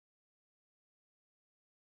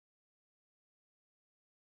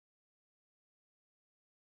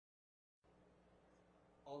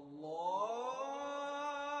I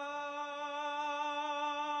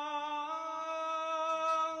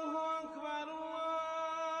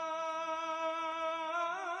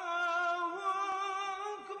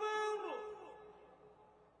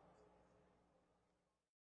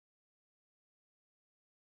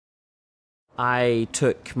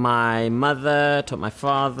took my mother, took my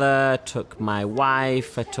father, took my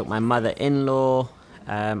wife, I took my mother-in-law,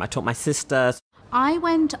 I took my sister. I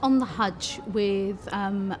went on the Hajj with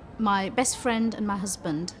my best friend and my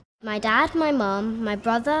husband. My dad, my mum, my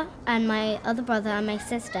brother and my other brother and my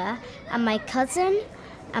sister and my cousin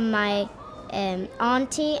and my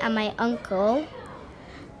auntie and my uncle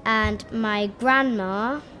and my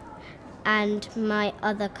grandma and my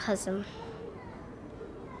other cousin.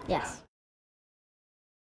 Yes.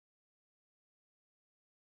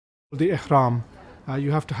 The ihram,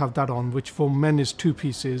 you have to have that on, which for men is 2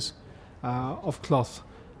 pieces of cloth.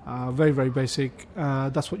 Very, very basic.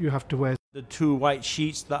 That's what you have to wear. The 2 white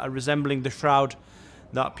sheets that are resembling the shroud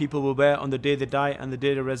that people will wear on the day they die and the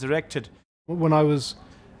day they're resurrected. When I was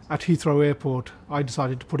at Heathrow Airport, I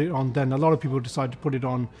decided to put it on then. A lot of people decide to put it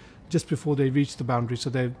on just before they reach the boundary, so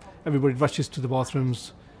everybody rushes to the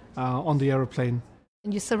bathrooms on the aeroplane.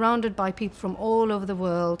 And you're surrounded by people from all over the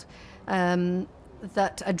world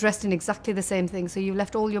that are dressed in exactly the same thing, so you've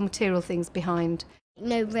left all your material things behind.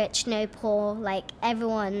 No rich, no poor, like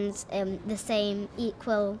everyone's the same,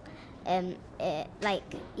 equal,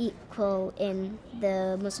 equal in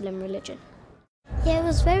the Muslim religion. Yeah, it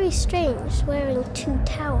was very strange, wearing 2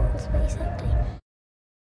 towels, basically.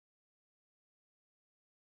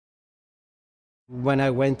 When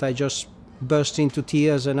I went, I just burst into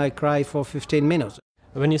tears and I cried for 15 minutes.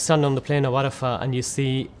 When you stand on the plain of Arafah and you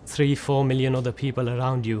see 3-4 million other people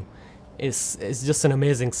around you, it's just an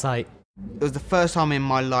amazing sight. It was the first time in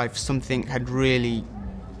my life something had really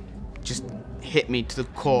just hit me to the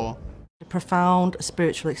core. A profound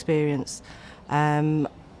spiritual experience, and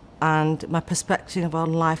my perspective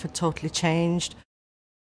on life had totally changed.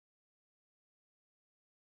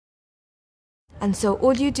 And so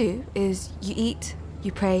all you do is you eat,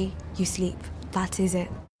 you pray, you sleep. That is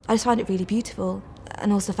it. I just find it really beautiful,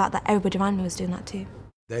 and also the fact that everybody around me was doing that too.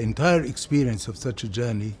 The entire experience of such a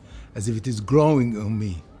journey, as if it is growing on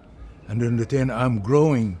me, and in return I'm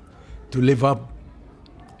growing to live up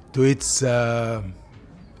to its,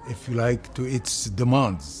 if you like, to its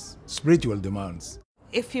demands, spiritual demands.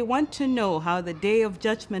 If you want to know how the Day of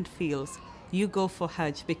Judgment feels, you go for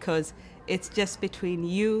Hajj, because it's just between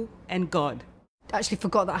you and God. I actually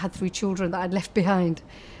forgot that I had 3 children that I'd left behind.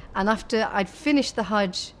 And after I'd finished the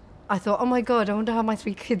Hajj, I thought, oh my God, I wonder how my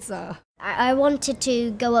 3 kids are. I wanted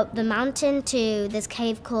to go up the mountain to this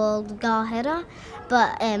cave called Gar Hira,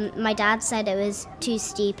 but my dad said it was too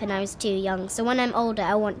steep and I was too young. So when I'm older,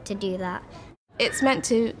 I want to do that. It's meant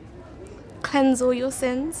to cleanse all your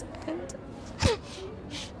sins, and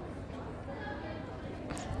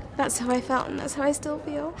that's how I felt and that's how I still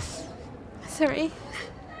feel. Sorry.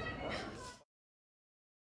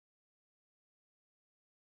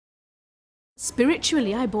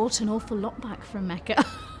 Spiritually, I bought an awful lot back from Mecca.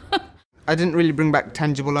 I didn't really bring back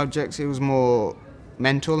tangible objects, it was more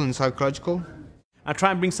mental and psychological. I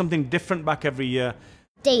try and bring something different back every year.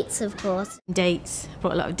 Dates, of course. Dates.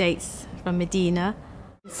 Brought a lot of dates from Medina.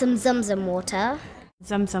 Some Zamzam water.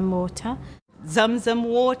 Zamzam water. Zamzam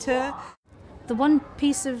water. The one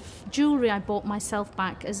piece of jewellery I bought myself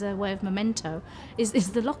back as a way of memento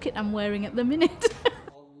is the locket I'm wearing at the minute.